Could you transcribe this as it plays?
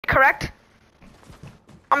correct?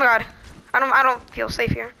 Oh my god. I don't feel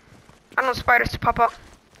safe here. I don't want spiders to pop up.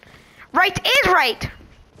 Right is right!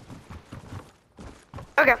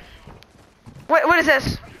 Okay. What is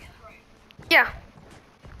this? Yeah.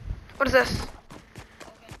 What is this?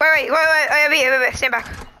 Wait, stand back.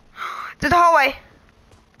 This is the hallway.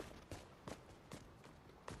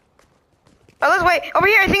 Oh, let's wait. Over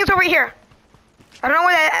here, I think it's over here. I don't know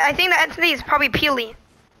where that, I think the entity is probably Peely.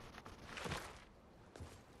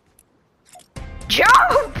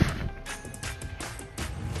 Jump!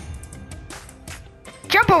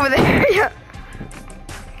 Jump over there, yeah.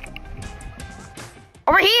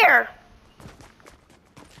 Over here!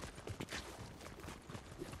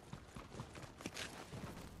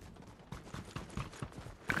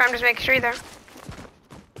 Okay, I'm just making sure you're there.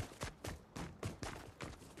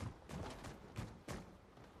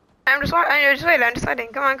 I'm just waiting, I'm deciding.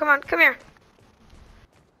 Come on, come here.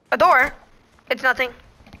 A door? It's nothing.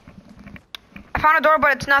 I found a door,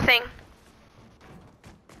 but it's nothing.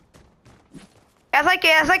 It's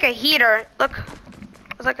like a heater. Look.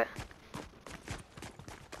 It's like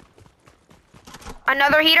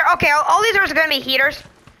another heater. Okay, all these doors are gonna be heaters.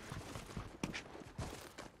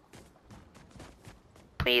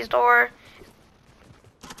 Please, door.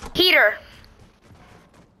 Heater.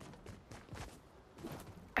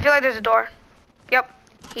 I feel like there's a door. Yep.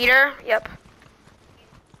 Heater. Yep.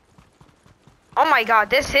 Oh my god,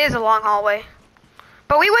 this is a long hallway.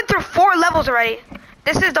 But we went through 4 levels already.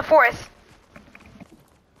 This is the 4th.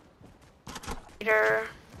 Heater.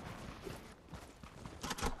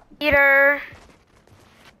 Heater.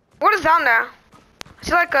 What is down there? I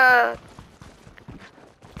see like a...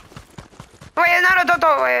 Wait, no,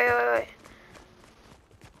 don't, wait.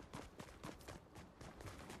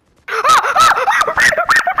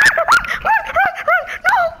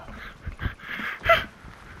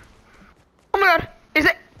 Oh my god, is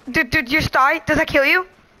it, did you just die? Does that kill you?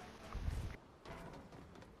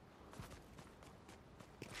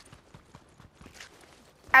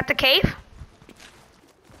 At the cave?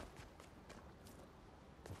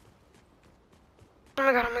 Oh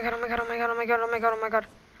my god. I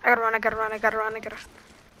gotta run.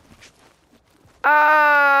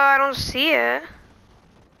 I don't see it.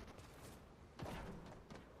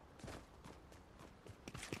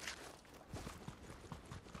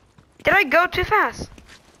 Did I go too fast?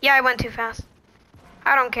 Yeah, I went too fast.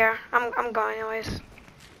 I don't care. I'm going anyways.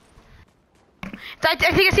 I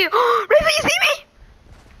think I see you. Rayville, you see me?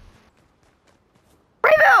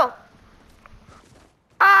 Rayville!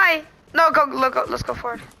 Hi. No, let's go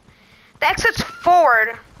forward. The exit's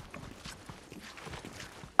forward.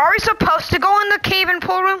 Are we supposed to go in the cave and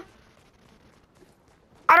pool room?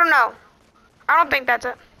 I don't know. I don't think that's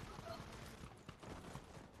it.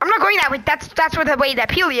 I'm not going that way. That's where the way that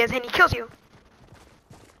Peely is, and he kills you.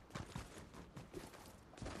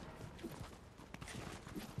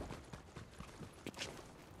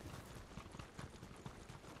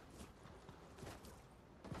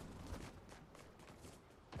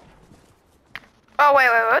 Oh wait,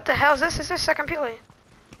 what the hell is this? Is this second Peely?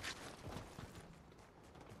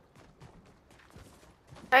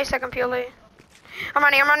 Hey, second Peely. I'm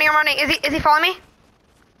running. Is he following me?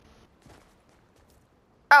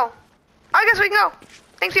 Oh. I guess we can go.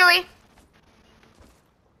 Thanks, Peely.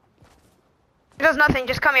 He does nothing,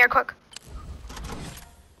 just come here quick.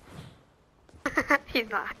 He's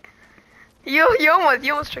not. You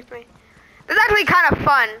almost tricked me. This is actually kind of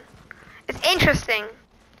fun. It's interesting.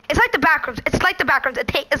 It's like the backrooms.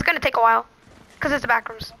 It's gonna take a while, cause it's the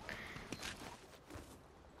backrooms.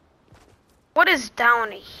 What is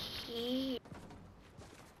down here?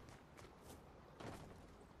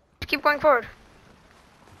 Just keep going forward.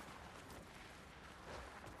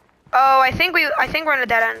 Oh, I think we're in a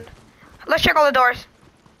dead end. Let's check all the doors.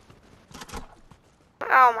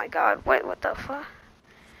 Oh my god! Wait, what the fuck?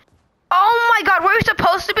 Oh my god! Were we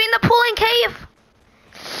supposed to be in the pool and cave?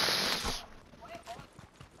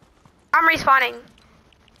 I'm respawning.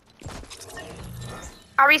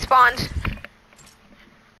 I respawned.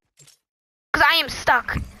 Cause I am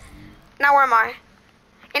stuck. Now where am I?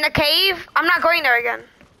 In a cave? I'm not going there again.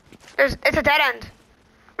 It's a dead end.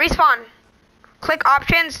 Respawn. Click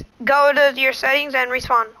options, go to your settings and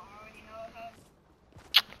respawn.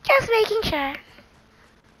 Just making sure.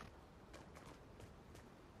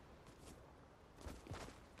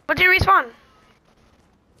 What did you respawn?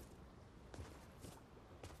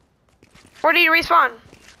 Where did you respawn?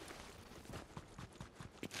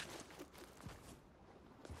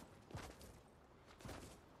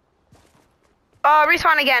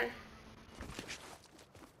 Respawn again.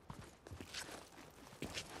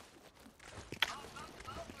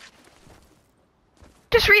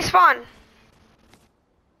 just respawn?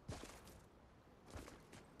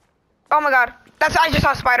 Oh my god. I just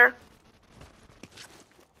saw a spider.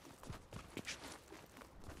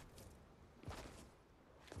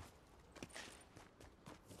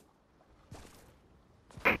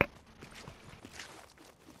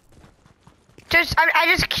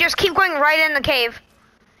 I just keep going right in the cave.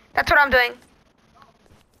 That's what I'm doing.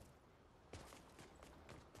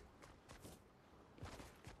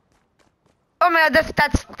 Oh my god,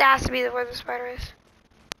 that has to be where the spider is.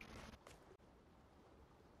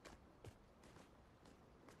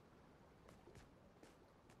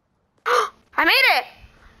 I made it!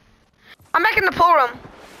 I'm back in the pool room.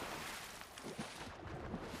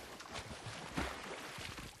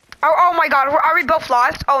 Oh my god, are we both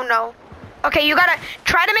lost? Oh no. Okay, you gotta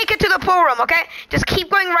try to make it to the pool room, okay? Just keep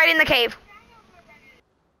going right in the cave.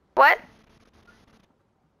 What?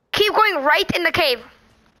 Keep going right in the cave.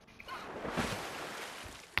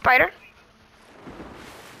 Spider?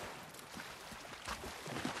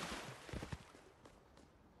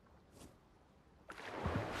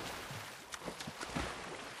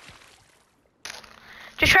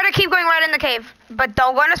 Just try to keep going right in the cave, but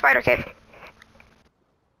don't go in the spider cave.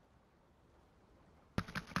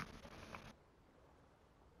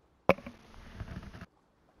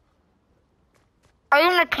 Are you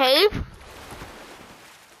in the cave?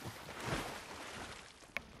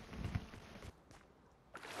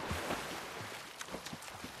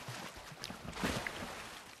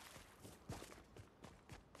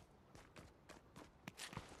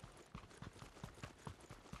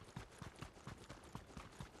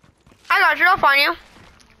 I got you, I'll find you.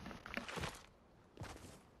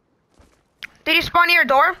 Did you spawn near your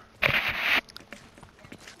door?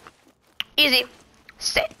 Easy.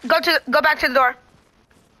 Go back to the door.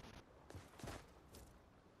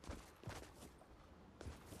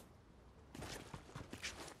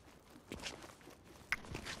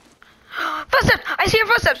 Footsteps! I see your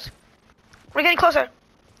footsteps! We're getting closer.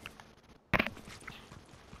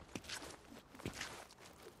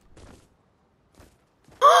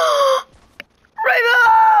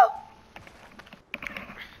 Rainbow!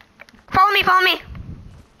 Follow me, follow me.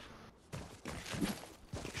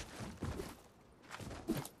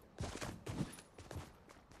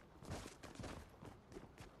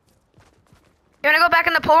 You wanna go back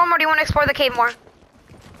in the pool room or do you wanna explore the cave more?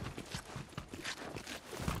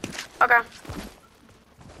 Okay.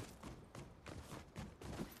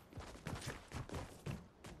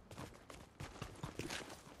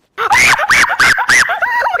 Oh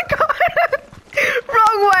my god!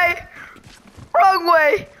 Wrong way! Wrong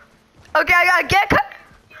way! Okay, I gotta get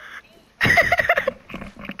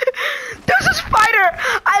There's a spider!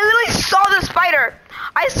 I literally saw the spider!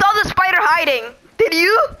 I saw the spider hiding! Did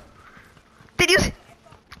you? Did you?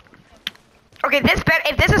 Okay,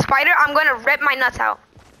 if this is a spider, I'm gonna rip my nuts out.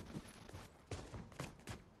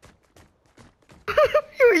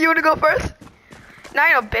 You wanna go first? Now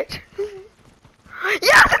you're a bitch.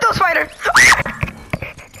 Yes, it's a spider!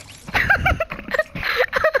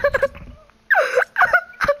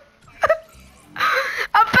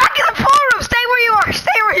 I'm back in the pool room! Stay where you are!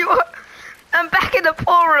 Stay where you are! I'm back in the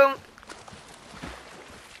pool room.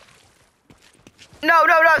 No,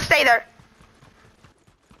 stay there.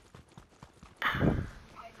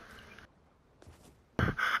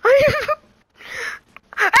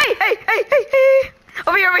 Hey!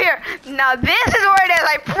 Over here. Now this is where it is,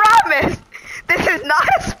 I promise. This is not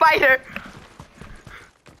a spider.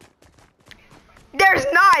 There's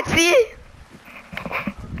not, see?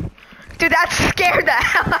 Dude, that scared the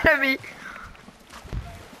hell out of me.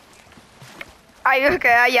 Are you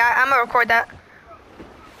okay? Yeah, I'm gonna record that.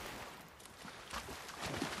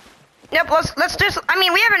 Yep, let's just, I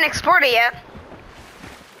mean, we haven't explored it yet.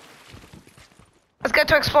 Let's get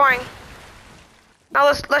to exploring. Now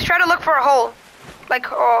let's try to look for a hole. Like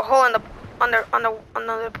a hole in the under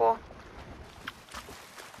the pool.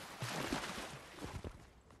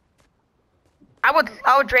 I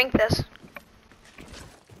would drink this.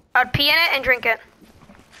 I would pee in it and drink it.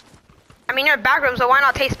 I mean, you're in backrooms, so why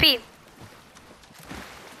not taste pee?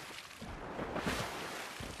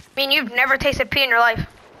 I mean, you've never tasted pee in your life.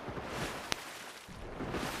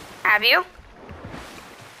 Have you?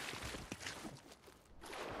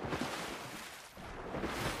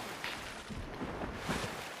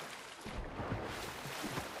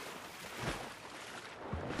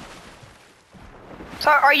 So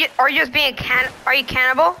are you just being are you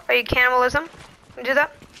cannibal? Are you cannibalism? You do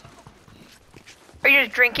that? Are you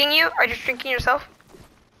just drinking Are you just drinking yourself?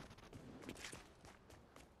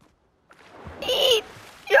 Eat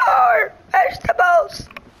your vegetables.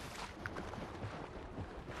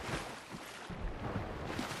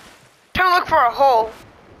 trying to look for a hole.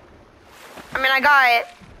 I mean, I got it.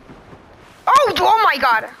 Oh my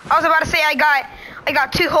god. I was about to say I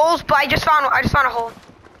got 2 holes, but I just found a hole.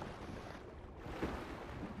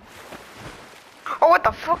 Oh, what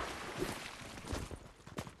the fuck?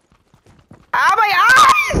 Ah, my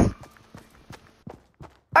eyes!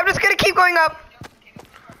 I'm just gonna keep going up.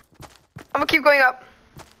 I'm gonna keep going up.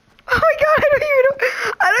 Oh my god, I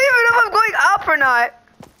don't even know if I'm going up or not.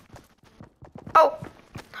 Oh.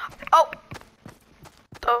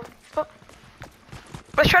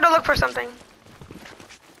 Let's try to look for something.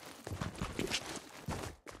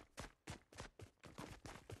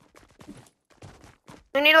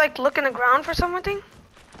 We need to like look in the ground for something.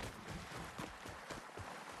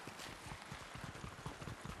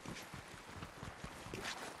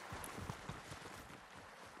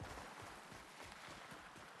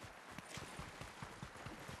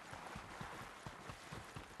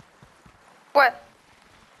 What?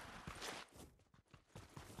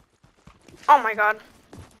 Oh my god.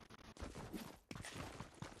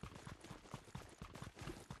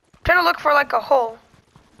 Trying to look for like a hole.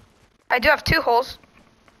 I do have 2 holes.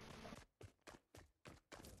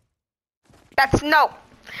 That's no.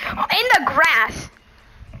 In the grass.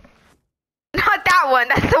 Not that one.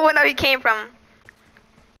 That's the one that we came from.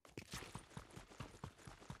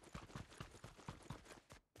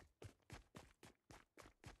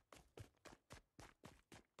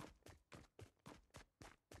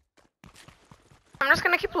 I'm just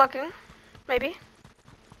gonna keep looking. Maybe.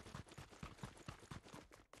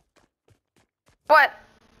 What?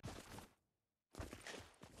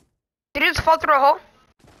 Did you just fall through a hole?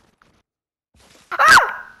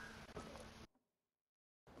 Ah!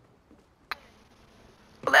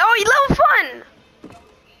 Oh, you level fun!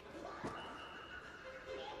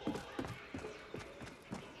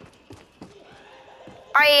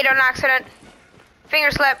 I ate on accident.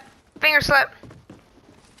 Finger slip. Finger slip.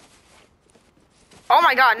 Oh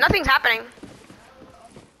my god, nothing's happening.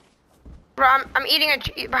 Bro, I'm eating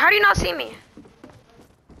a... But how do you not see me?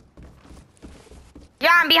 Yeah,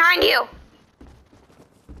 I'm behind you.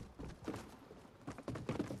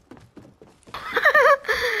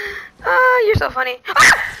 You're so funny. Ah!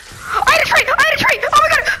 I ate a tree! I ate a tree! Oh my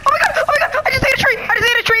god! Oh my god! Oh my god! I just ate a tree! I just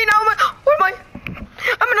ate a tree! Now where am I?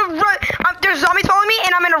 I'm in a red... there's zombies following me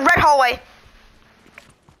and I'm in a red hallway.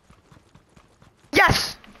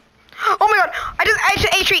 Yes! Oh my god! I just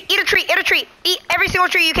ate a tree! Eat a tree! Eat a tree! Eat every single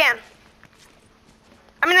tree you can.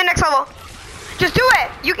 I'm in the next level. Just do it!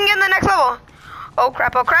 You can get in the next level. Oh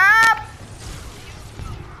crap! Oh crap!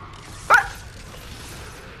 What?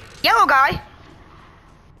 Yellow guy.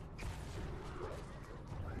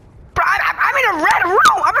 Bro, I'm in a red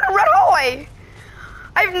room. I'm in a red hallway.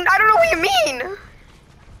 I don't know what you mean.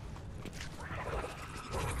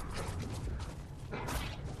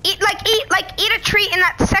 Eat a treat in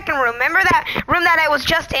that second room. Remember that room that I was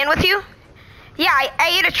just in with you? Yeah,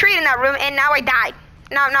 I ate a treat in that room and now I died.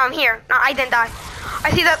 Now I'm here. No, I didn't die.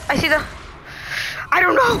 I see the. I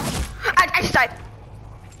don't know. I just died.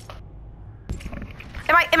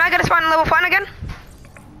 Am I gonna spawn in level 1 again?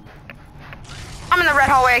 I'm in the red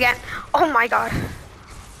hallway again. Oh my god.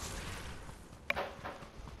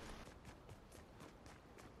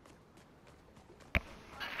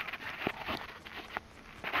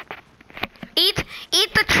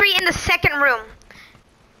 Eat the treat in the second room.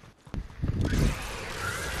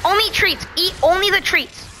 Only treats. Eat only the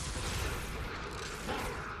treats.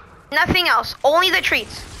 Nothing else. Only the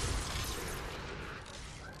treats.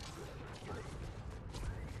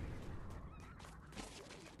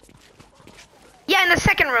 Yeah, in the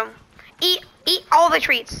second room. Eat all the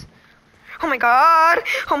treats. Oh my god.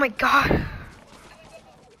 Oh my god.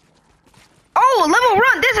 Oh, level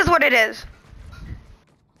run. This is what it is.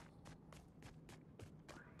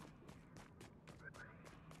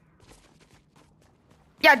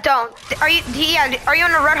 Yeah, don't. Are you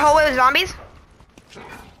in a red hallway with zombies?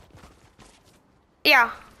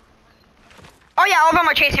 Yeah. Oh yeah, all of them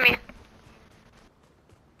are chasing me.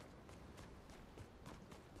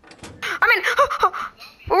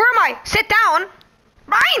 Where am I? Sit down.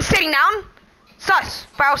 I ain't sitting down. Sus.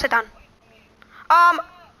 But I'll sit down. I'm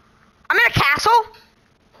in a castle.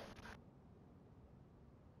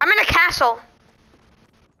 I'm in a castle.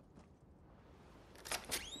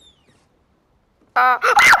 Oh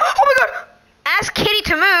my god! Ask Kitty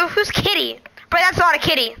to move. Who's Kitty? But that's not a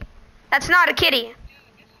kitty. That's not a kitty.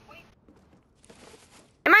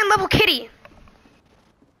 Am I in level Kitty?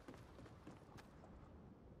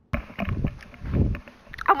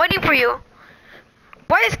 I'm waiting for you.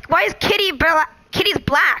 Why is Kitty's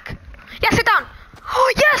black? Yeah, sit down.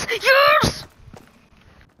 Oh yes, yes.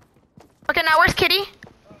 Okay, now where's Kitty?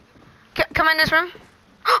 Okay, come in this room.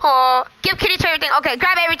 Oh, give Kitty's favorite thing. Okay,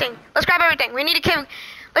 grab everything. Let's grab everything. We need to kill.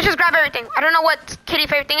 Let's just grab everything. I don't know what Kitty's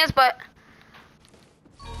favorite thing is, but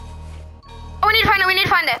oh, we need to find it. We need to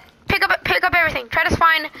find it. Pick up everything. Try to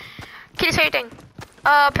find Kitty's favorite thing.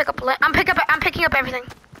 I'm picking up everything.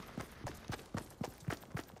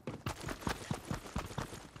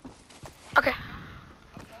 Okay.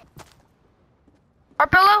 Our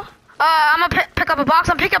pillow. I'm gonna pick up a box.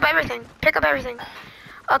 I'm pick up everything. Pick up everything.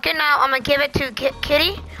 Okay, now I'm gonna give it to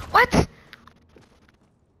Kitty. What? What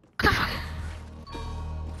the fuck?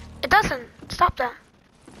 It doesn't. Stop that.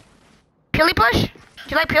 Pilly plush? Do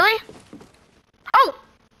you like Pilly? Oh!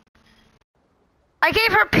 I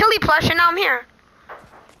gave her Pilly plush and now I'm here.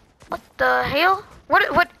 What the hell?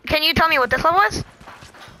 What, can you tell me what this level is?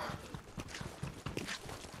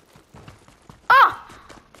 Oh!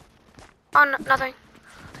 Oh, nothing.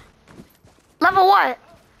 Level what?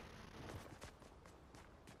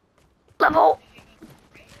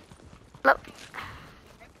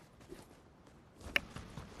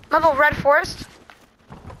 Level Red Forest?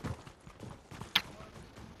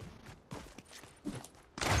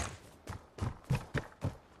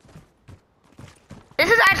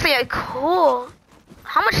 This is actually a cool.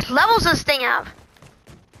 How much levels does this thing have?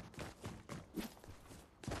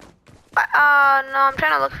 No, I'm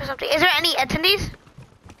trying to look for something. Is there any attendees?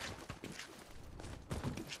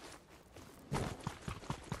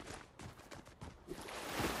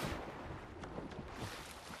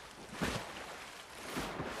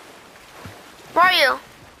 Where are you?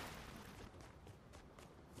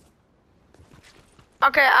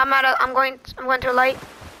 Okay, I'm going to a light.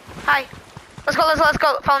 Hi. Let's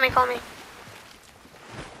go. Follow me.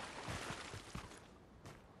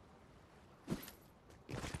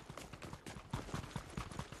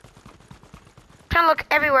 Trying to look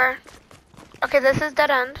everywhere. Okay, this is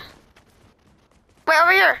dead end. Wait,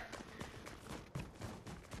 over here.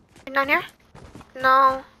 Down here?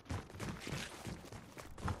 No.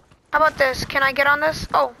 How about this? Can I get on this?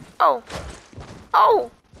 Oh.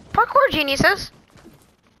 Parkour geniuses.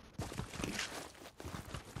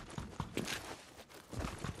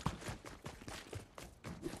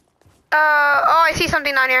 Oh, I see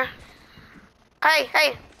something down here.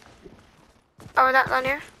 Hey. Oh, that down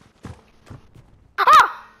here.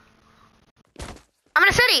 Oh! I'm in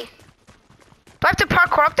a city. Do I have to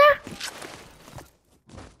parkour up there?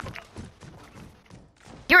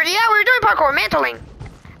 Yeah, we're doing parkour,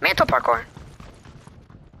 mantle parkour.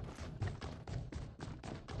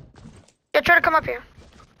 Yeah, try to come up here.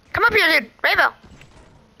 Come up here, dude. Rayville.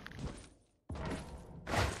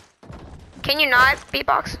 Can you not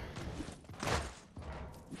beatbox?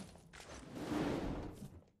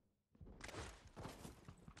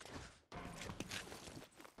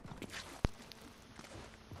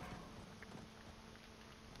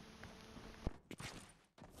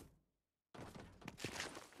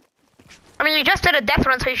 I mean, you just did a death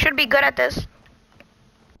run, so you should be good at this.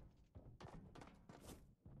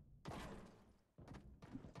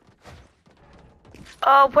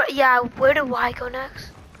 Oh, but yeah, where do I go next?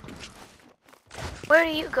 Where do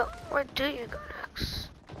you go? Where do you go next?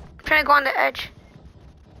 I'm trying to go on the edge.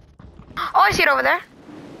 Oh, I see it over there.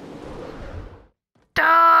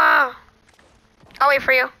 Duh. I'll wait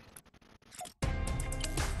for you.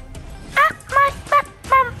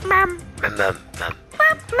 No.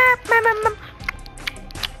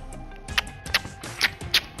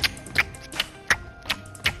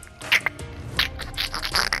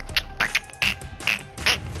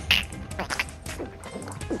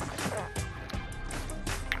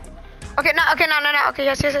 Okay,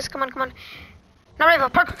 yes. Come on. Now,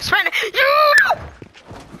 Rayville, park, sprint.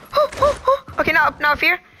 Okay, now up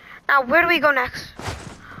here. Now, where do we go next?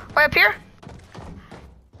 Way up here?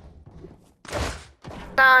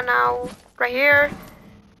 Now, right here.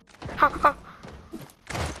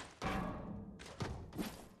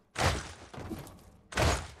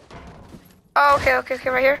 Oh, okay,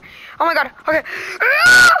 right here. Oh my god, okay.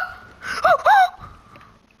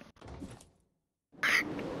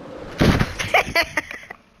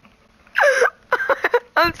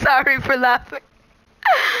 I'm sorry for laughing.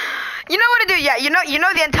 You know what to do, yeah. You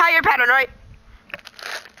know the entire pattern, right?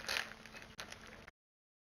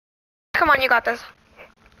 Come on, you got this.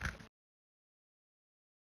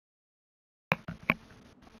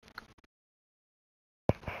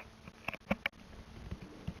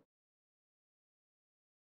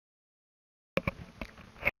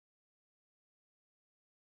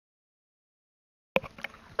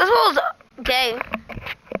 This was gay.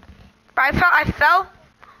 But I fell.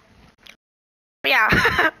 Yeah.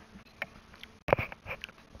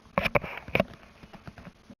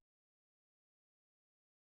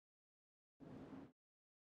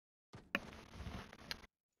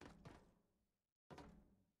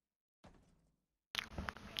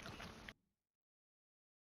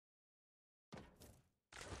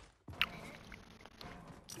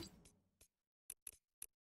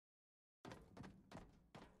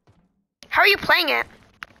 How are you playing it?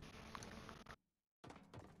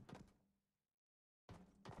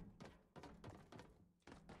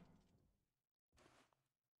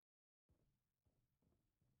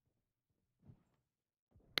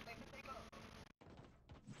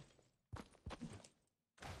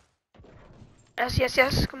 Yes, yes,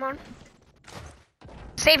 yes. Come on.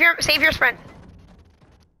 Save your sprint.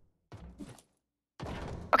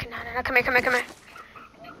 Okay, no. Come here.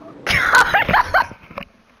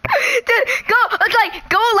 Dude,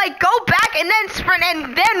 go back and then sprint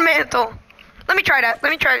and then mantle. Let me try that. Let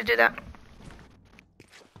me try to do that.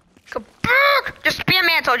 Go. Just spam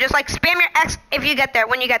mantle. Just like spam your X if you get there.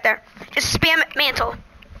 When you get there, just spam mantle.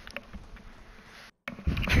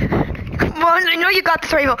 Come on, I know you got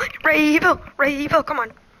this, Ray-Evil, come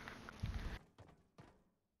on.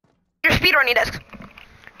 You're speedrunning this.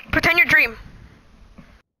 Pretend your dream.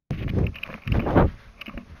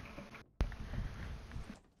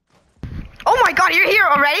 Oh my god, you're here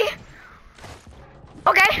already?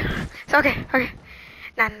 Okay. It's okay.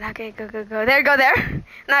 No, okay, go. There, go there.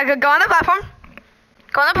 Now go on the platform.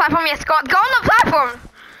 Go on the platform, yes, go on the platform.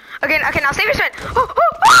 Okay, now save your sprint.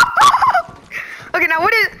 Okay, now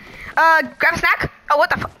what is, grab a snack? Oh, what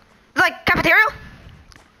the fuck? It's like cafeteria?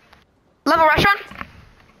 Level restaurant?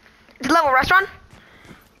 It's a level restaurant?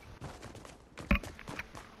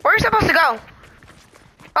 Where are you supposed to go?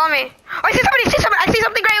 Follow me. Oh, I see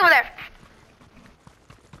something great over there.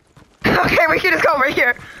 Okay, we can just go right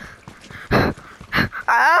here.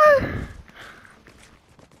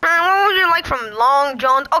 What would you like from Long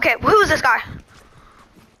John's? Okay, who's this guy?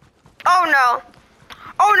 Oh no.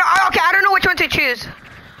 Okay, I don't know which one to choose.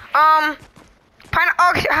 Okay,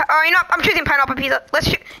 you know, I'm choosing pineapple pizza.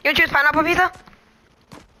 You wanna choose pineapple pizza?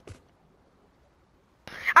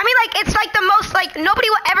 I mean, like, it's like the most, like, nobody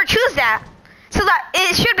will ever choose that. So that,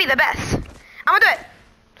 it should be the best. I'm gonna do it.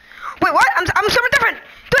 Wait, what? I'm something different.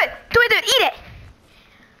 Do it, eat it.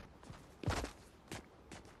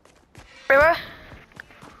 Wait, what?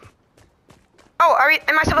 Oh,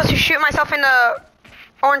 am I supposed to shoot myself in the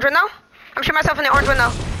orange window? I'm shooting myself in the orange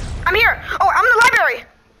window. I'm here. Oh, I'm in the library.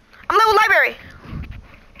 I'm level library.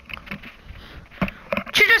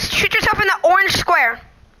 Shoot yourself in the orange square.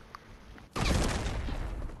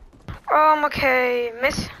 Okay,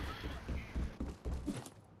 miss.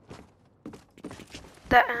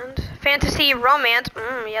 The end. Fantasy, romance.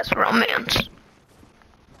 Yes, romance.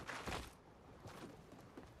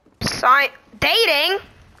 Dating.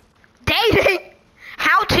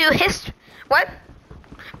 How to what?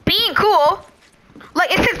 Being cool.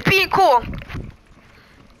 Like, it says being cool.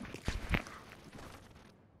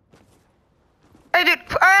 Hey, dude.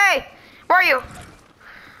 Hey, where are you?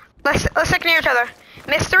 Let's look near each other.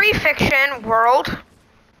 Mystery, fiction, world.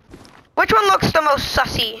 Which one looks the most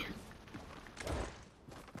sussy?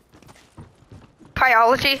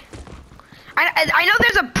 Biology. I know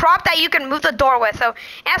there's a prop that you can move the door with, so it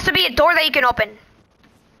has to be a door that you can open.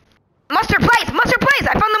 Mustard plates!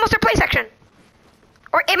 I found the mustard plate section.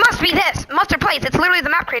 Or it must be this, mustard plates. It's literally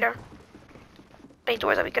the map creator. Any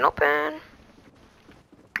doors that we can open?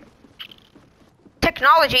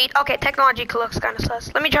 Technology. Okay, technology looks kind of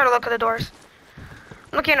sus. Let me try to look at the doors.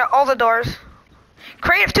 I'm looking at all the doors.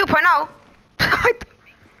 Creative 2.0.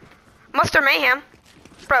 Mustard Mayhem.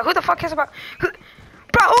 Bro, who the fuck cares about... Who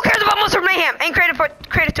cares about Mustard Mayhem? And Creative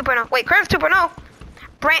 2.0. Wait, Creative 2.0?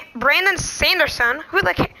 Brandon Sanderson? Who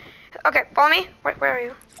the... Okay, follow me. Where are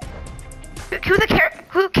you?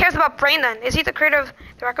 Who cares about Brandon? Is he the creator of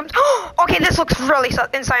the backrooms? Okay, this looks really sus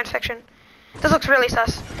in science fiction. This looks really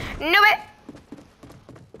sus. Knew it!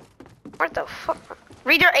 What the fuck?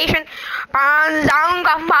 Read your Asian.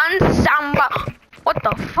 What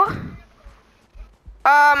the fuck?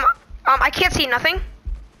 I can't see nothing.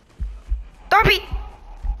 The heartbeat!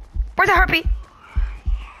 Where's the heartbeat?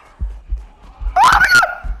 Oh my god!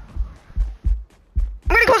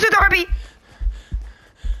 I'm getting closer to the heartbeat.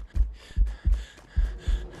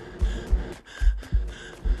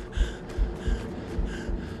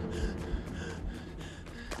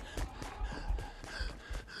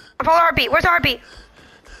 I follow the heartbeat. Where's the heartbeat?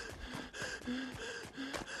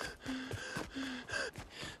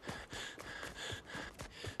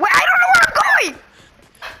 Wait, I don't know where I'm going!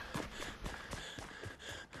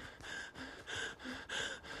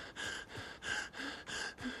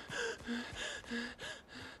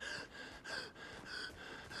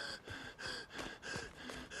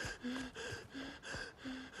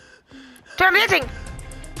 Dude, I'm dancing!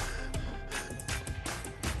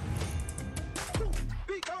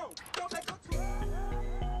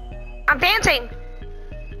 I'm dancing!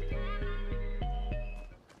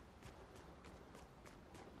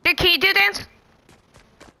 Dude, can you do dance?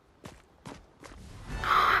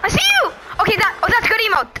 I see you! Okay, that's good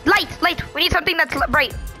emote. Light. We need something that's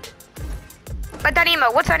bright. Like that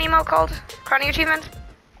emote. What's that emote called? Crowning achievement?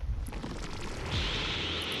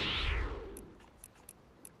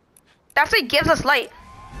 That actually gives us light.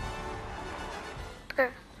 Okay.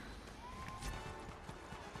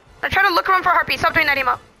 I try to look around for a heartbeat. Stop doing that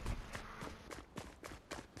emote.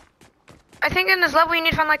 I think in this level you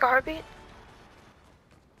need to find like a heartbeat.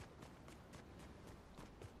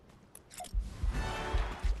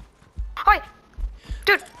 Oi!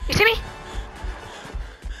 Dude, you see me?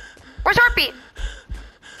 Where's the heartbeat?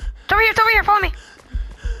 It's over here, follow me.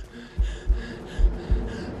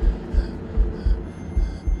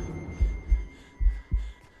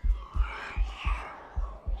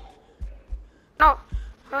 No.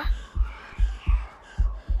 Huh?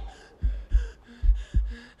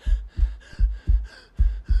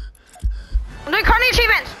 I'm doing crowning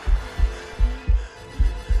achievements!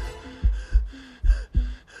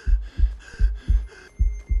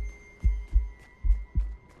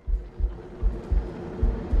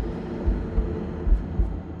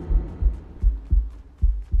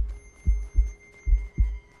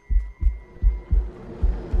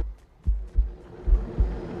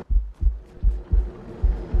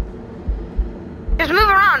 Just move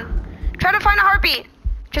around. Try to find a heartbeat.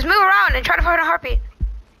 Just move around and try to find a heartbeat.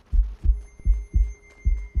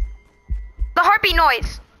 The heartbeat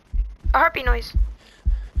noise. A heartbeat noise.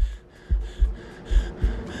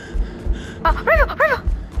 Oh, Rival!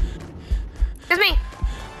 It's me.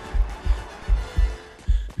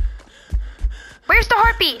 Where's the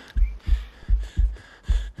heartbeat?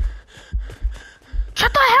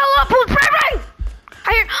 Shut the hell up, who's breathing?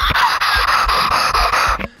 I hear.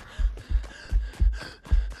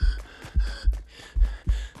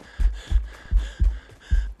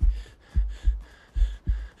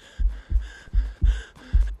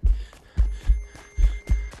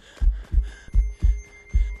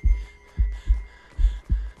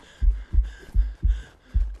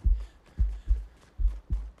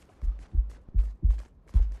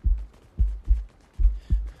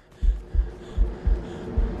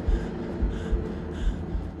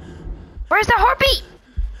 Where's the heartbeat?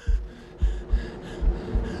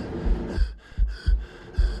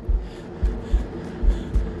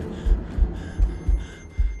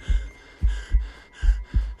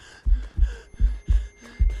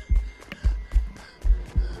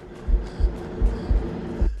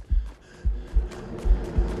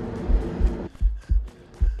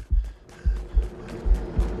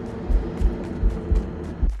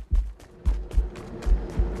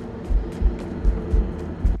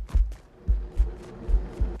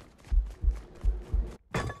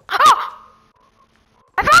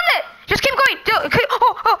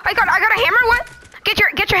 I got a hammer. What?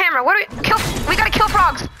 Get your hammer. What? We gotta kill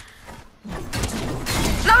frogs.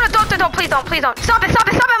 No, don't, please don't. Stop it.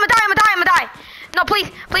 I'm gonna die. No, please,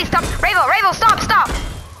 stop. Ravel, stop.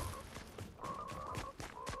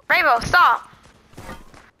 Ravel, stop.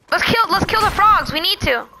 Let's kill the frogs. We need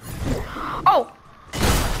to. Oh.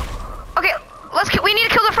 Okay, we need to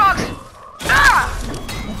kill the frogs. Ah!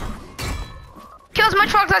 Kill as much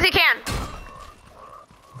frogs as you can.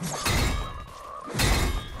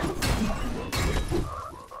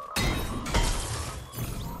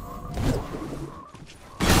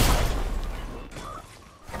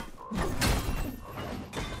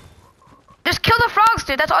 Just kill the frogs,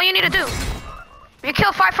 dude. That's all you need to do. If you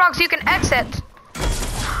kill 5 frogs, you can exit.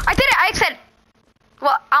 I did it. I exit.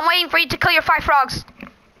 Well, I'm waiting for you to kill your 5 frogs.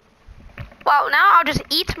 Well, now I'll just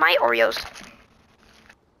eat my Oreos.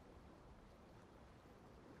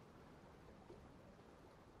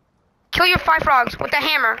 Kill your 5 frogs with the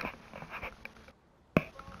hammer.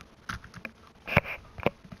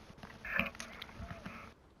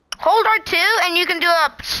 Hold R2 and you can do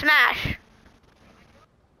a smash.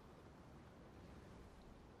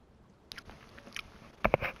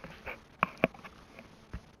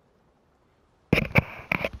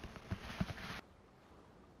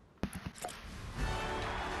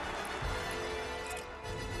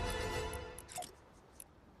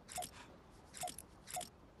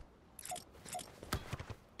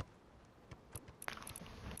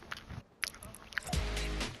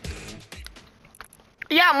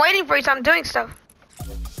 Yeah, I'm waiting for you, so I'm doing stuff.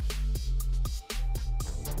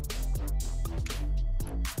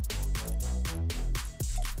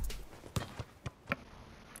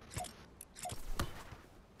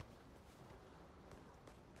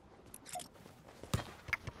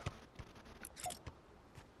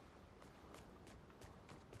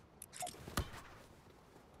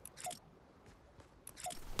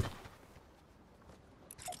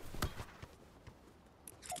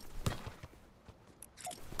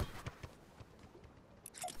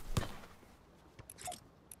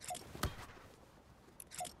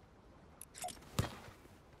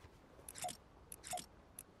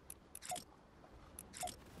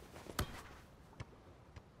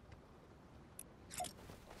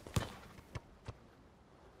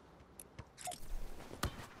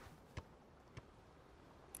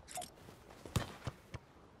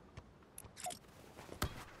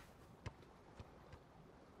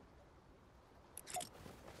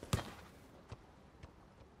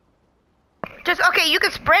 Just, okay, you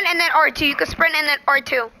can sprint and then R2. You can sprint and then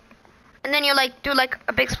R2. And then you like do like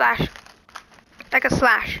a big splash. Like a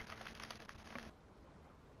slash.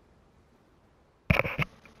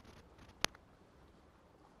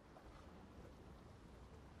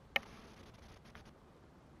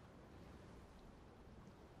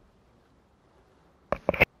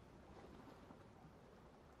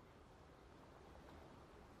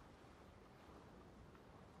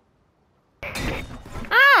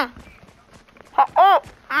 Oh,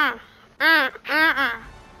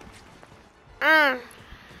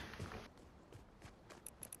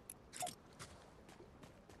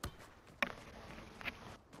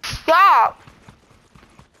 Stop.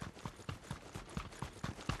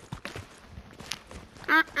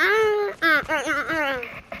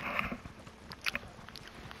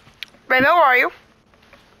 Rainbow, where are you?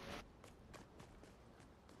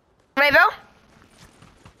 Rainbow?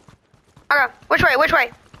 Okay, which way, which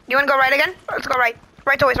way? You wanna go right again? Let's go right.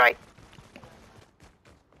 Right's always right.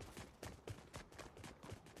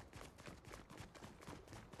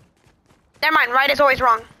 Never mind, right is always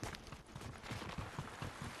wrong.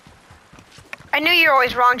 I knew you were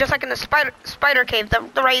always wrong, just like in the spider cave. The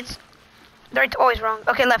right's always wrong.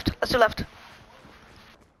 Okay, left. Let's do left.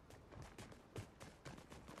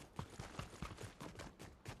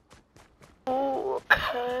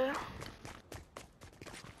 Okay.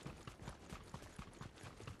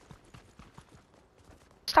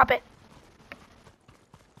 Stop it.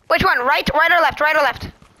 Which one? Right or left? Right or left?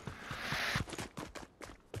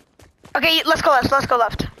 Okay, let's go left. Let's go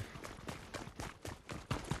left. Is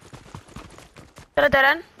that a dead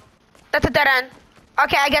end? That's a dead end.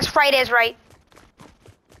 Okay, I guess right is right.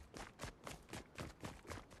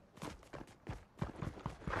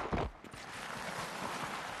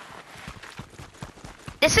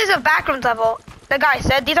 This is a backrooms level. The guy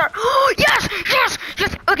said these are. Oh, yes, yes,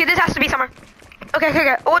 yes. Okay, this has to be somewhere.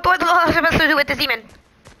 Okay. What am I supposed to do with this demon?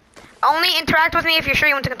 Only interact with me if you're sure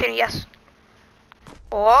you want to continue. Yes.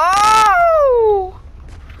 Whoa!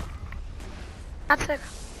 That's sick.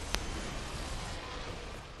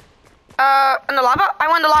 In the lava? I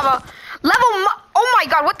won the lava. Oh my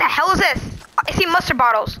god, what the hell is this? I see mustard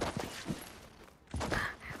bottles.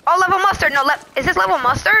 Oh, level mustard. No, is this level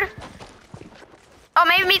mustard? Oh,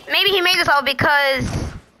 maybe he made this level because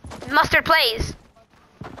mustard plays.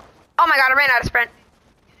 Oh my god, I ran out of sprint.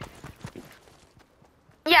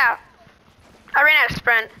 Yeah, I ran out of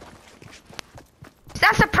sprint.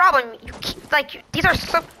 That's the problem. These are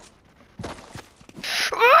so.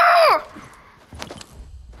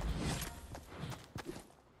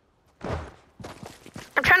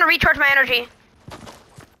 I'm trying to recharge my energy.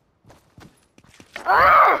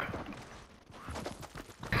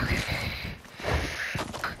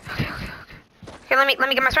 Okay, let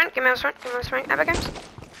me get my sprint. Get my sprint. Epic games.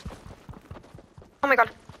 Oh my god.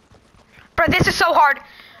 Bro, this is so hard.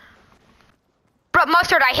 Bro,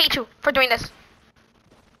 Mustard, I hate you for doing this.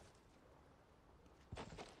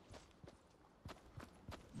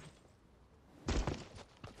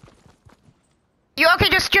 Okay,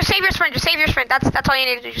 just save your sprint. Just save your sprint. That's all you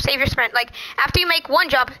need to do. Just save your sprint. Like after you make one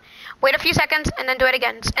jump, wait a few seconds and then do it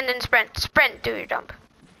again, and then sprint. Sprint. Do your jump.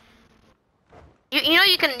 You know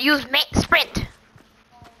you can use sprint.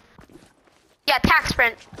 Yeah, tac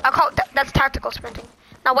sprint. I'll call that's tactical sprinting.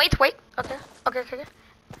 Now wait. Okay.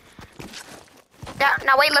 Yeah.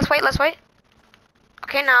 Now wait. Let's wait.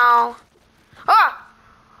 Okay. Now. Oh.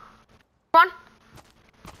 Come on.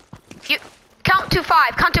 You count to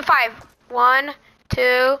 5. Count to 5. 1,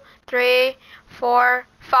 2, 3, 4,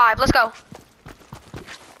 5. Let's go.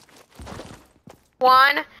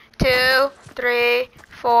 1, 2, 3,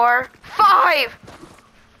 4, 5.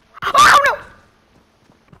 Oh no!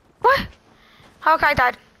 What? Okay, I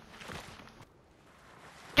died.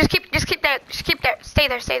 Just keep there. Just keep there. Stay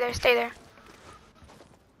there. Stay there. Stay there.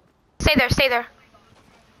 Stay there. Stay there.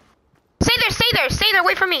 Stay there. Stay there. Stay there.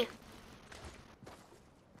 Wait for me.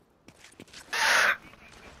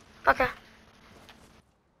 Okay.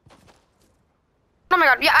 Oh my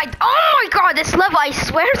god, yeah, oh my god, this level, I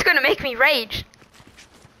swear it's gonna make me rage.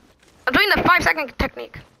 I'm doing the 5-second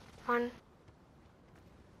technique. 1.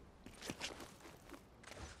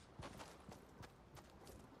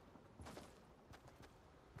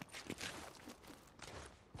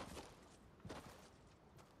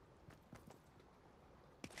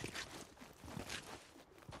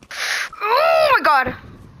 Oh my god.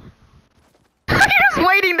 I'm just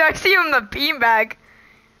waiting there, I see him in the beanbag.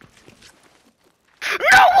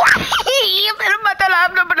 No way! Pero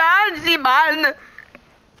matalab na ba si man?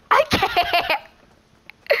 I can't.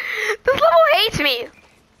 This level hates me.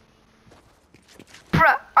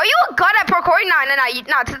 Bruh, are you a god at parkour? Or no,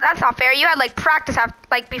 that's not fair. You had like practice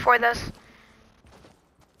like before this.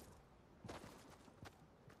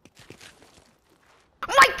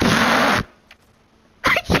 My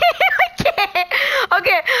I can't.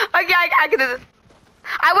 Okay, I can do this.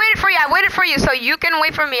 I waited for you, so you can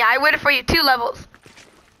wait for me. I waited for you 2 levels.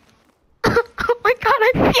 Oh my god,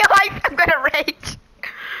 I feel like I'm gonna rage.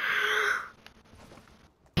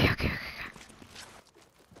 Okay.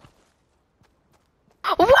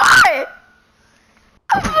 What?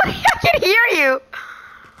 I can hear you.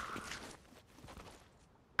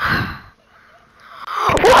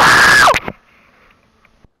 Wow!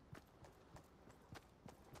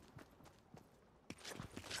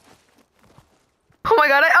 Oh my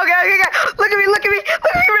god, okay. Look at me,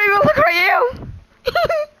 Rainbow, look where I am.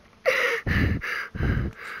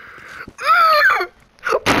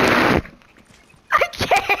 I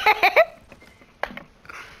can't.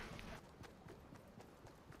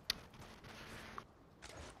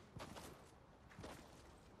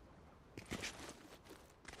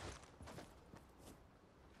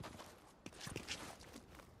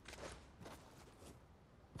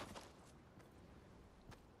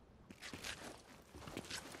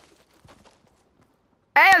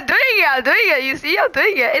 Hey, I'm doing it. You see, I'm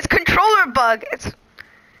doing it. It's controller bug. It's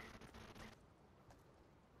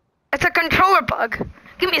a controller bug.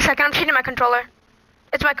 Give me a second. I'm changing my controller.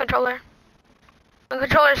 It's my controller. My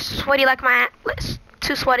controller's sweaty like my ass.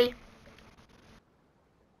 Too sweaty.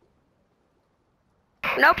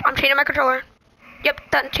 Nope, I'm changing my controller.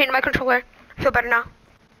 Yep, done changing my controller. I feel better now.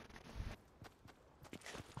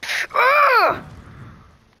 Ugh!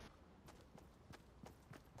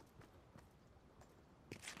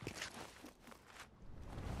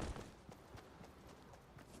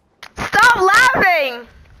 Stop laughing!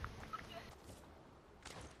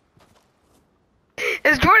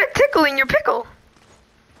 Is Jordan tickling your pickle?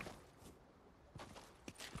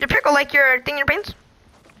 Your pickle like your thing in your pants?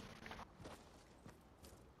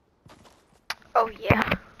 Oh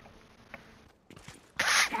yeah.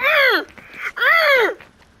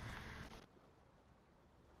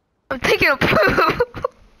 I'm taking a poo. I'm gonna...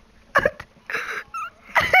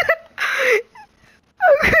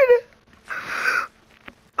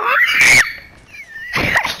 I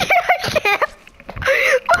can't.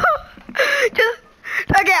 Just...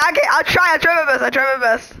 Okay, I'll try my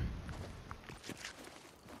best.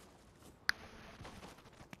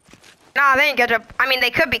 Nah, they ain't ketchup. I mean,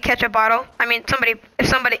 they could be ketchup bottle. I mean,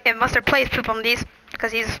 if Mustard plays poop on these,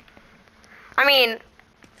 because he's... I mean...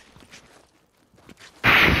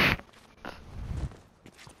 I'm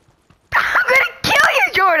gonna kill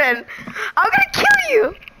you, Jordan! I'm gonna kill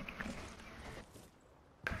you!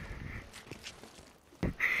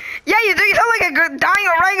 Yeah, you do. You sound like a dying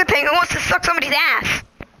orangutan who wants to suck somebody's ass.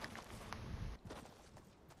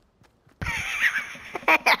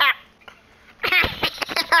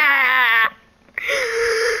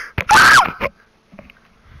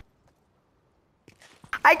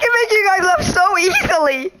 I can make you guys laugh so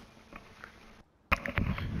easily.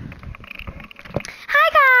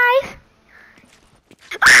 Hi, guys.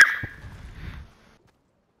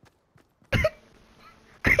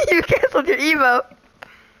 You canceled your emote.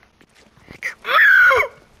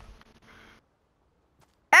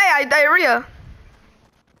 Hey, I diarrhea.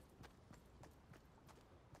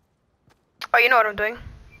 Oh, you know what I'm doing.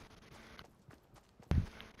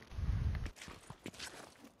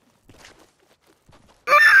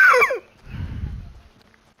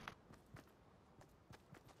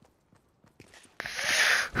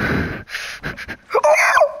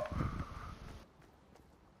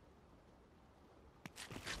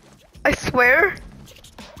 I swear.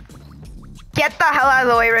 Get the hell out of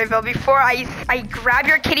the way, Rayville, before I grab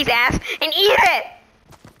your kitty's ass and eat it!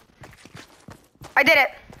 I did it.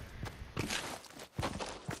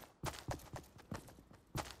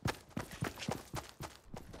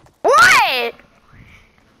 What?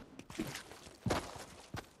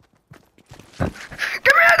 Come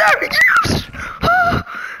here there! Yes!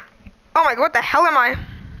 Oh my god, what the hell am I?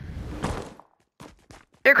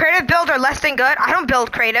 Your creative builds are less than good. I don't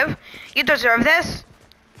build creative. You deserve this.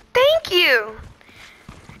 Thank you.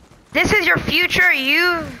 This is your future.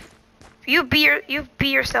 You be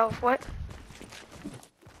yourself. What?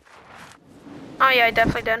 Oh yeah, I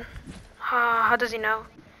definitely did. How does he know?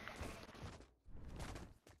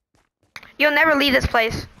 You'll never leave this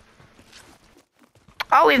place.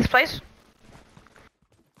 I'll leave this place.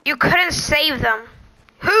 You couldn't save them.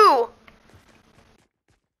 Who?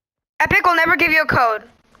 Epic will never give you a code.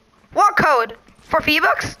 What code? For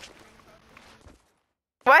V-Bucks?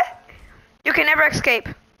 What? You can never escape.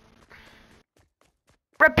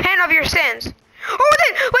 Repent of your sins. Oh,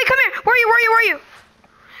 wait, come here. Where are you?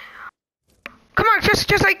 Come on,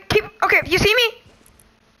 just like keep. Okay, you see me?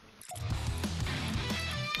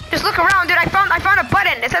 Just look around, dude. I found a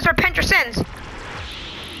button. It says repent your sins.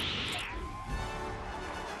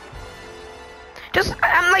 Just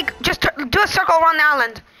do a circle around the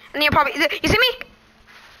island, and then you'll probably. You see me?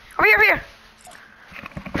 Over here.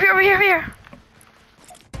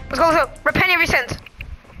 Let's go. Repent of your sins.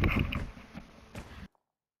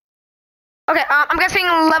 Okay, I'm guessing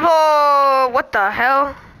level. What the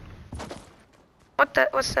hell?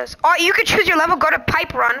 What's this? Oh, you could choose your level. Go to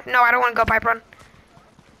pipe run. No, I don't want to go pipe run.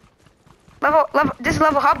 Level. This is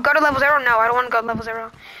level hub. Go to level 0. No, I don't want to go to level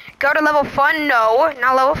 0. Go to level fun. No,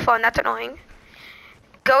 not level fun. That's annoying.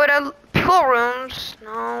 Go to pool rooms.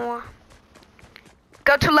 No.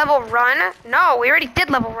 Go to level run. No, we already did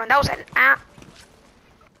level run. That was an app.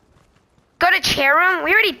 Go to chair room.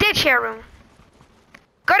 We already did chair room.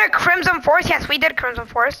 Go to Crimson Forest. Yes, we did Crimson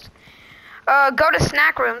Forest. Go to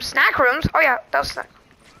snack rooms. Snack rooms? Oh yeah, that was snack.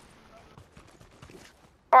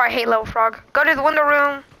 Oh, I hate level frog. Go to the window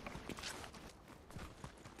room.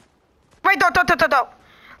 Wait, don't.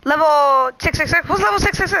 Level 666. What's level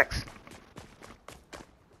 666?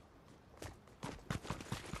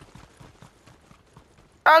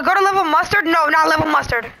 Go to level mustard. No, not level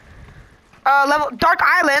mustard. Level dark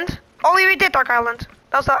island. Oh, we already did dark island.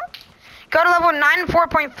 That was that. Go to level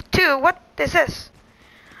 94.2. What is this?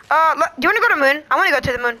 Do you want to go to the moon? I want to go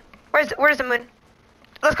to the moon. Where's the moon?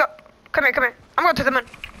 Let's go. Come here. I'm going to the moon.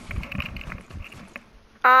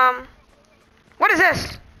 What is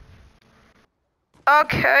this?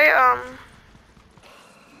 Okay,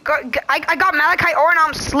 I got malachite ore and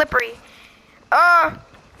I'm slippery.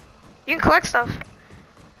 You can collect stuff.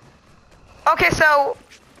 Okay, so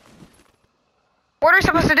what are we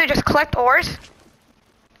supposed to do? Just collect ores?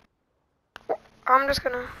 I'm just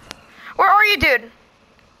gonna. Where are you, dude?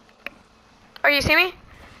 Oh, you see me?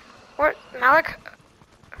 What? Malachite.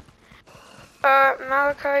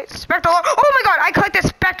 Spectral ore. Oh my god, I collected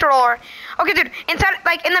spectral ore. Okay, dude, inside,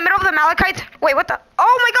 like, in the middle of the malachite. Wait, what the?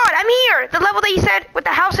 Oh my god, I'm here! The level that you said with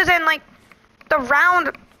the houses and, like, the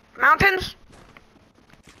round mountains.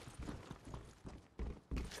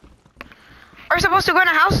 Are we supposed to go in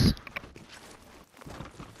a house?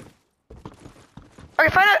 Okay,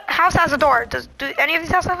 find a house that has a door. Do any of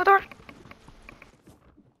these houses have a door?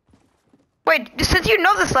 Wait, since you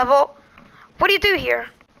know this level, what do you do here?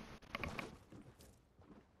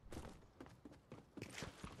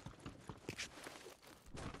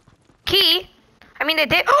 Key? I mean, they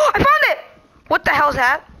did. Oh, I found it! What the hell is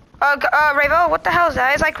that? Ravo, what the hell is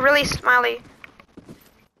that? It's like really smiley.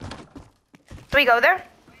 Do we go there?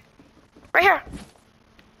 Right here.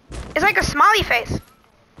 It's like a smiley face.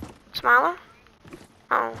 Smiler?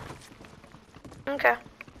 Oh. Okay.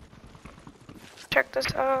 Check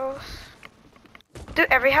this house. Do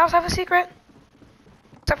every house have a secret?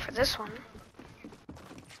 Except for this one.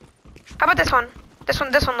 How about this one? This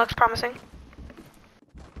one looks promising.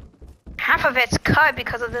 Half of it's cut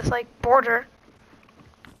because of this, like, border.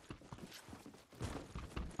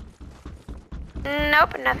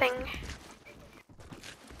 Nope, nothing.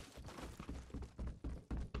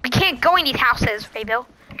 We can't go in these houses, Raybill.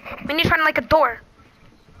 We need to find, like, a door.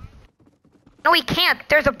 No, we can't.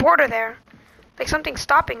 There's a border there. Like, something's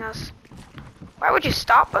stopping us. Why would you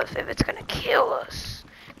stop us if it's gonna kill us?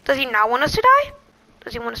 Does he not want us to die?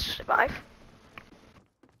 Does he want us to survive?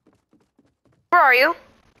 Where are you?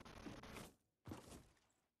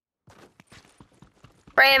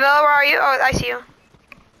 Raybill, where are you? Oh, I see you.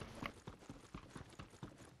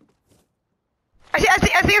 I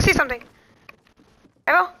think I see something.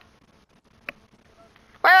 Raybill?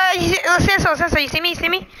 Wait, Sansa, you see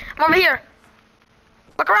me? I'm over here.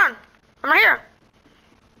 Look around. I'm right here.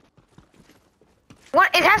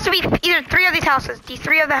 What? It has to be either 3 of these houses. These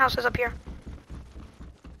 3 of the houses up here.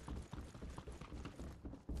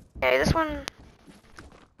 Okay, this one.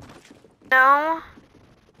 No.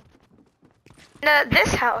 No,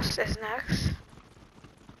 this house is next.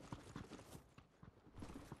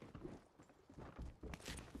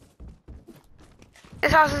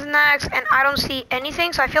 This house is next, and I don't see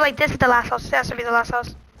anything, so I feel like this is the last house. This has to be the last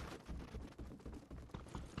house.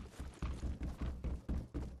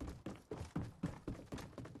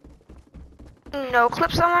 No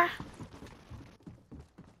clip somewhere?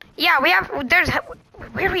 Yeah, we have,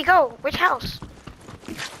 where do we go? Which house?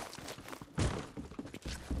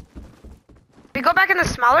 We go back in the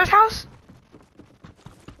Smiler's house?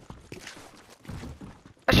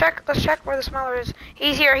 Let's check where the Smiler is.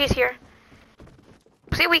 He's here.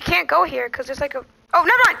 See, we can't go here because there's like a, oh,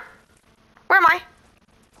 never mind! Where am I?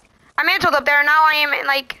 I'm mantled up there, now I am in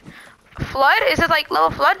like Flood? Is it like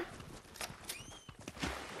level flood?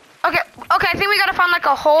 Okay, okay, I think we gotta find like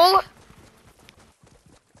a hole.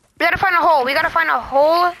 We gotta find a hole. We gotta find a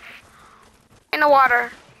hole in the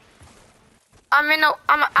water. I'm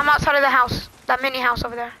outside of the house. That mini house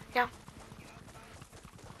over there. Yeah.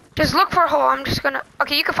 Just look for a hole. I'm just gonna.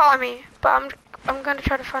 Okay, you can follow me, but I'm gonna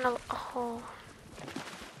try to find a hole.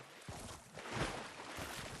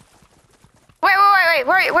 Wait.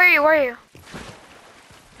 Where are you? Where are you?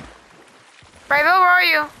 Bravo, where are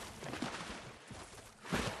you?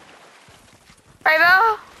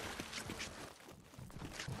 Bravo?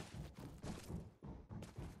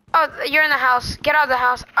 Oh, you're in the house. Get out of the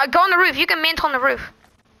house. Go on the roof. You can mantle on the roof.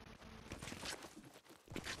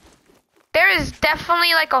 There is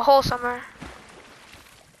definitely like a hole somewhere.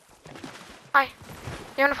 Hi.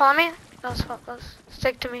 You wanna follow me? Let's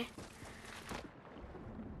stick to me.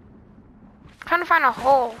 I'm trying to find a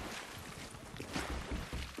hole.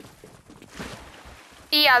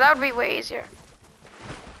 Yeah, that would be way easier.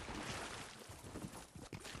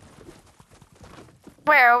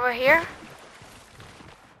 Where? Over here?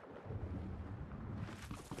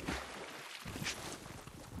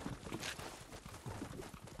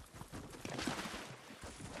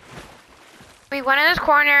 We went in this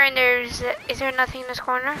corner and is there nothing in this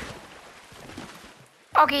corner?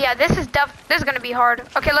 Okay, yeah, this is gonna be hard.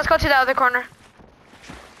 Okay, let's go to the other corner.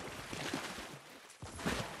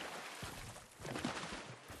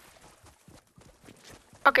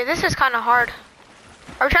 Okay, this is kind of hard.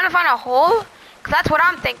 Are we trying to find a hole? Cause that's what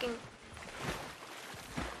I'm thinking.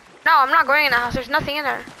 No, I'm not going in the house. There's nothing in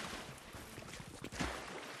there.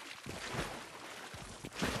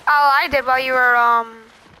 Oh, I did while you were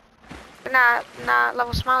not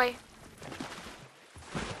level smiley.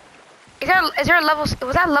 Is there a level?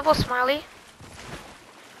 Was that level smiley?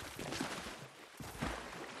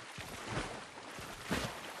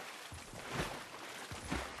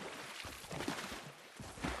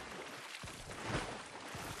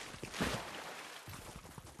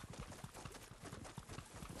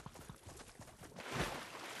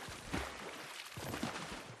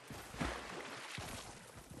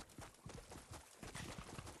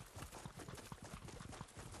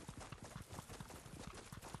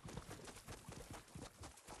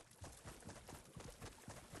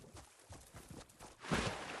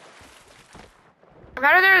 I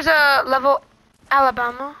matter there's a level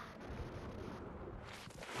Alabama.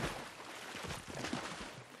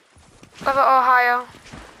 Level Ohio.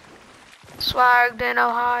 Swagged in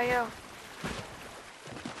Ohio.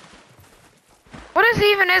 What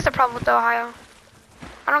even is the problem with Ohio?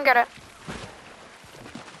 I don't get it.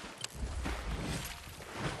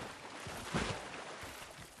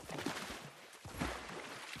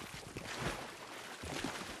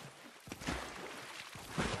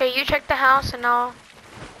 Okay, you check the house and I'll...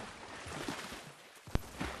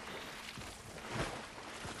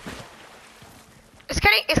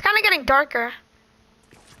 It's kind of getting darker.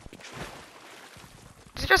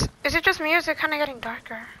 Is it just me or is it kind of getting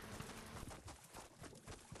darker?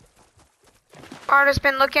 Art's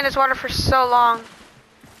been looking at his water for so long.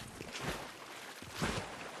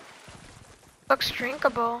 Looks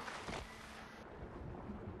drinkable.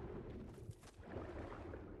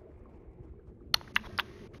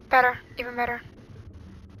 Better, even better.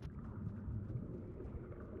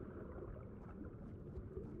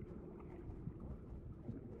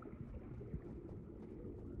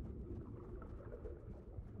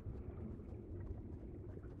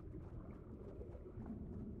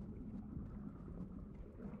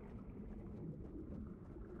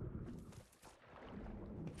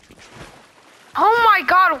 Oh my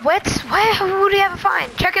God! Who do you have to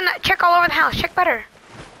find? Check all over the house. Check better.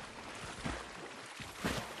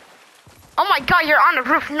 Oh my God! You're on the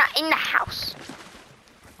roof, not in the house.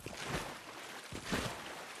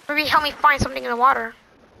 Maybe help me find something in the water.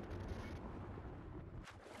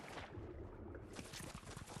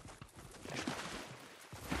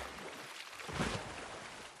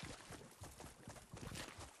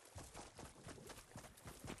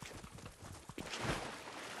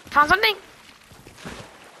 Found something?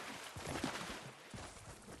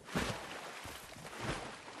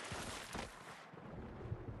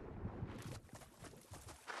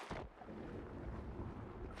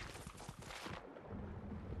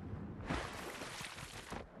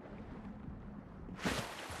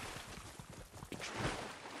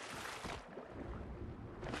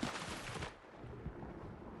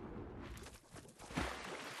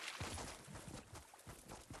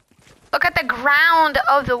 Look at the ground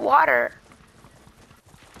of the water.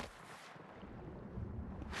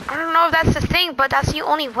 I don't know if that's the thing, but that's the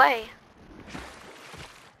only way.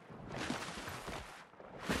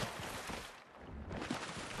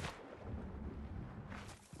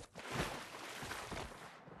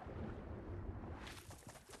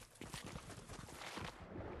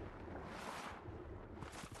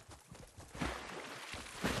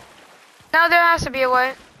 No, there has to be a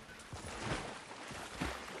way.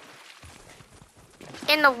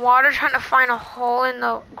 In the water, trying to find a hole in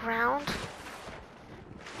the ground.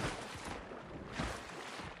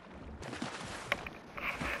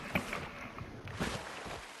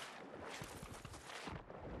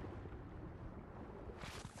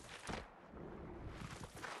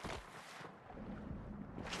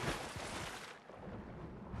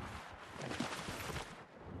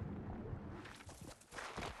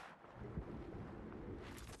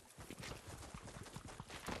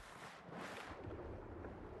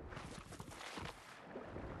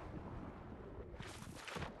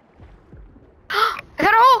 I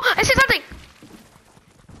got a hole! I see something!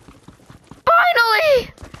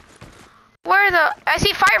 Finally! Where are the... I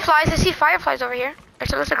see fireflies. I see fireflies over here. Are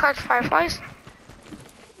supposed to collect fireflies?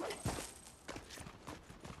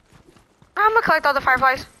 I'm gonna collect all the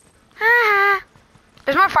fireflies.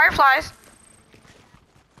 There's more fireflies.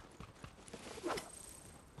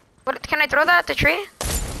 What? Can I throw that at the tree?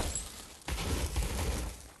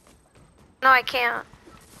 No, I can't.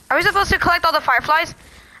 Are we supposed to collect all the fireflies?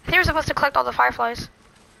 I think we're supposed to collect all the fireflies.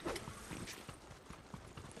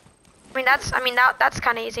 That's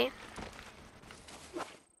kind of easy.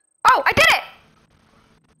 Oh, I did it!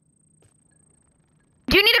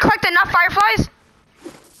 Do you need to collect enough fireflies?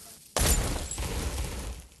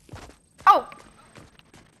 Oh!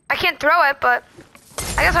 I can't throw it, but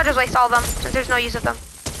I guess I'll just waste all of them since there's no use of them.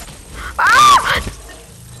 Ah!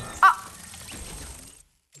 Oh!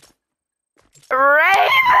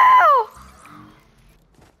 Rainbow!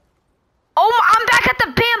 Oh, I'm back at the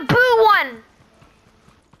bamboo one!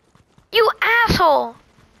 You asshole!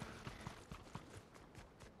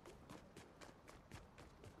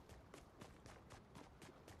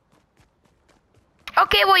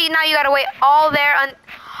 Okay, well, now you gotta wait all there.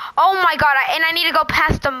 Oh my god, and I need to go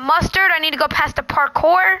past the mustard. I need to go past the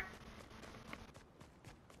parkour.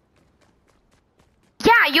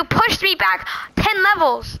 Yeah, you pushed me back 10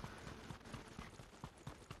 levels.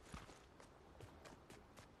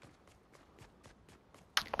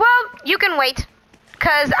 Well, you can wait,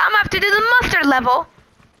 because I'm gonna have to do the mustard level.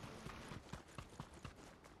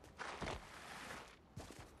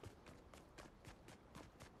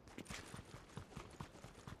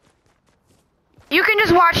 You can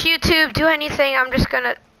just watch YouTube, do anything. I'm just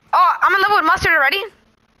gonna... Oh, I'm in level with mustard already?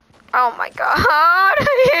 Oh my god, I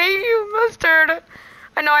hate you, mustard.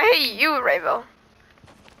 I know, I hate you, Rainbow.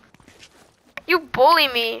 You bully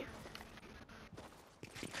me.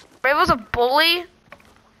 Rainbow's a bully?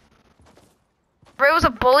 Rainbow's a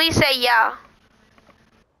bully? Say yeah.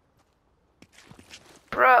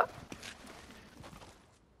 Bro.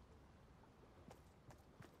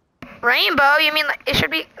 Rainbow? You mean like, it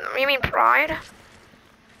should be, you mean pride?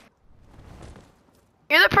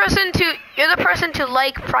 You're the person to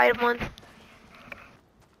like Pride Month.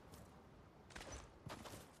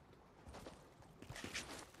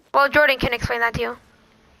 Well, Jordan can explain that to you.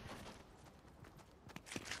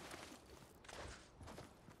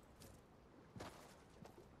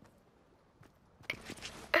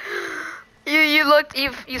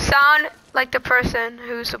 You sound like the person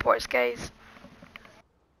who supports gays.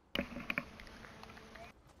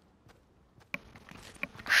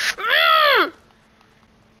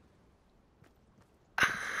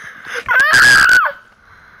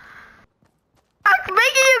 I'm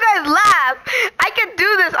making you guys laugh. I can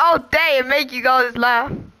do this all day and make you guys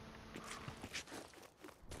laugh.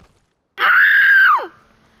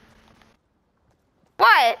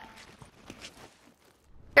 What?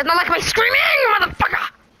 You guys not like my screaming, motherfucker?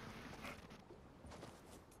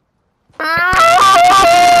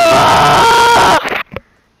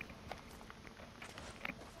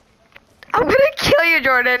 I'm gonna kill you,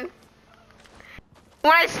 Jordan.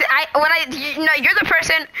 You're the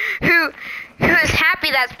person who is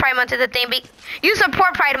happy that Pride Month is a thing. You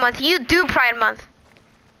support Pride Month. You do Pride Month.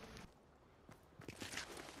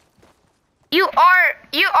 You are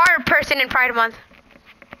a person in Pride Month.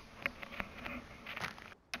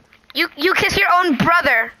 You kiss your own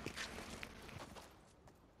brother.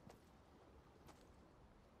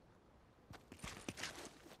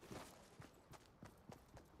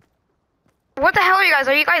 What the hell are you guys?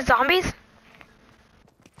 Are you guys zombies?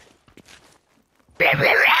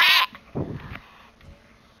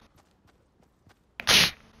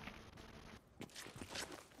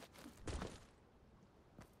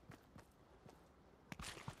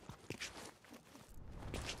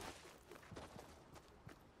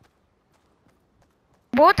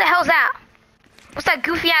 What the hell's that? What's that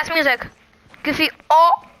goofy ass music? Goofy.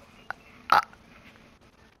 Oh.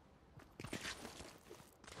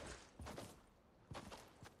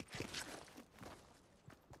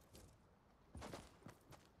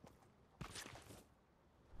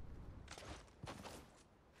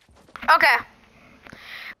 Okay.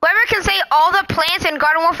 Whoever can say all the plants in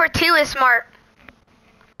Garden Warfare 2 is smart.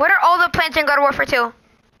 What are all the plants in Garden Warfare 2?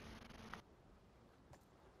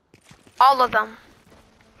 All of them.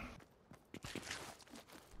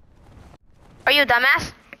 Are you a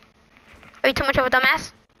dumbass? Are you too much of a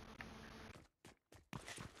dumbass?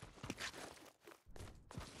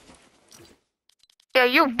 Yeah,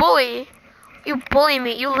 you bully. You bully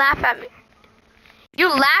me. You laugh at me. You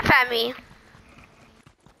laugh at me.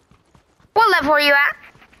 What level are you at?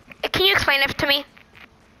 Can you explain it to me?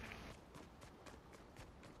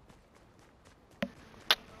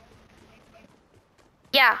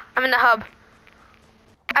 Yeah, I'm in the hub.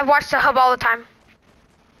 I watch the hub all the time.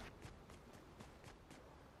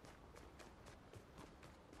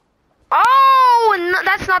 Oh, no,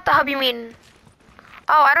 that's not the hub you mean.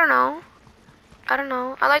 Oh, I don't know. I don't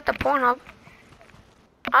know. I like the porn hub.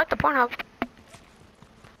 I like the porn hub.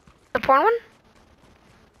 The porn one?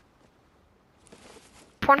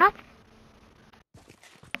 Porn hub?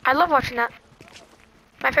 I love watching that.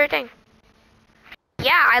 My favorite thing.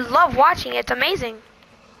 Yeah, I love watching it. It's amazing.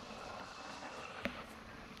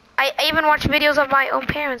 I even watch videos of my own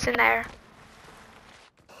parents in there.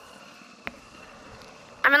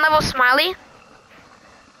 I'm in level Smiley.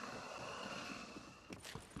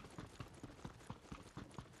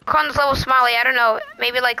 Con's level Smiley, I don't know.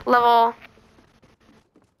 Maybe like level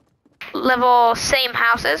same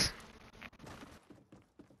houses.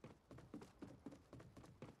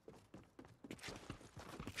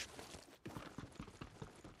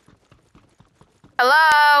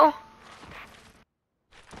 Hello?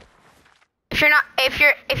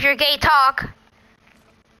 If you're gay, talk.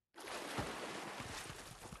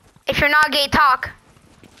 If you're not gay, talk.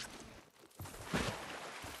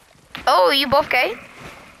 Oh, you both gay?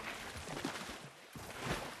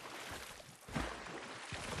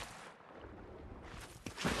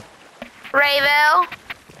 Rayville?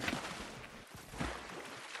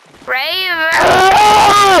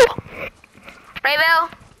 Rayville?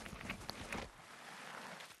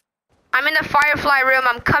 I'm in the Firefly room.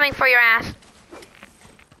 I'm coming for your ass.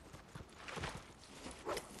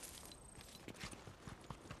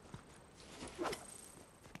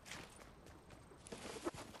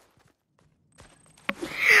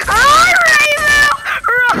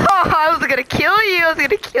 I was gonna kill you. I was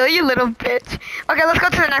gonna kill you, little bitch. Okay, let's go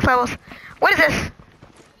to the next levels. What is this?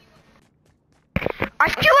 I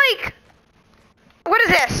feel like... What is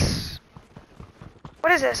this?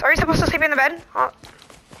 What is this? Are you supposed to sleep in the bed?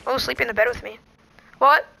 Oh, sleep in the bed with me.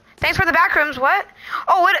 What? Thanks for the backrooms. What?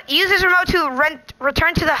 Oh, what? Use this remote to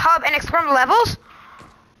return to the hub and explore more levels?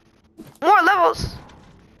 More levels.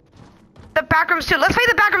 The backrooms too. Let's play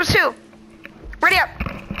the backrooms too. Ready up.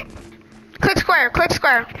 Click square. Click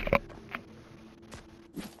square.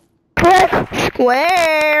 Click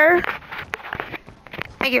square.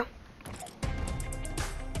 Thank you.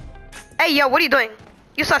 Hey, yo, what are you doing?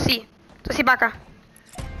 You sussy. Sussy baka.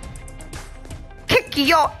 Kick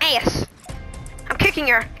your ass. I'm kicking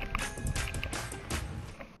her.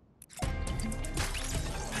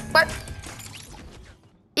 What?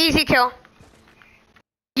 Easy kill.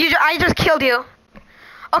 I just killed you.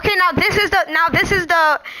 Okay, now this is the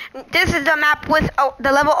map with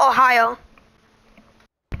the level Ohio.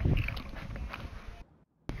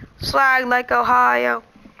 Slag like Ohio.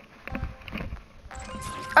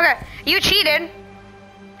 Okay, you cheated.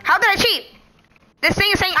 How did I cheat? This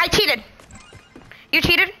thing is saying I cheated. You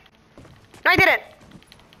cheated? No, I didn't.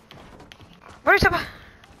 Where's the...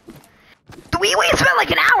 We spent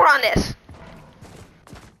like an hour on this.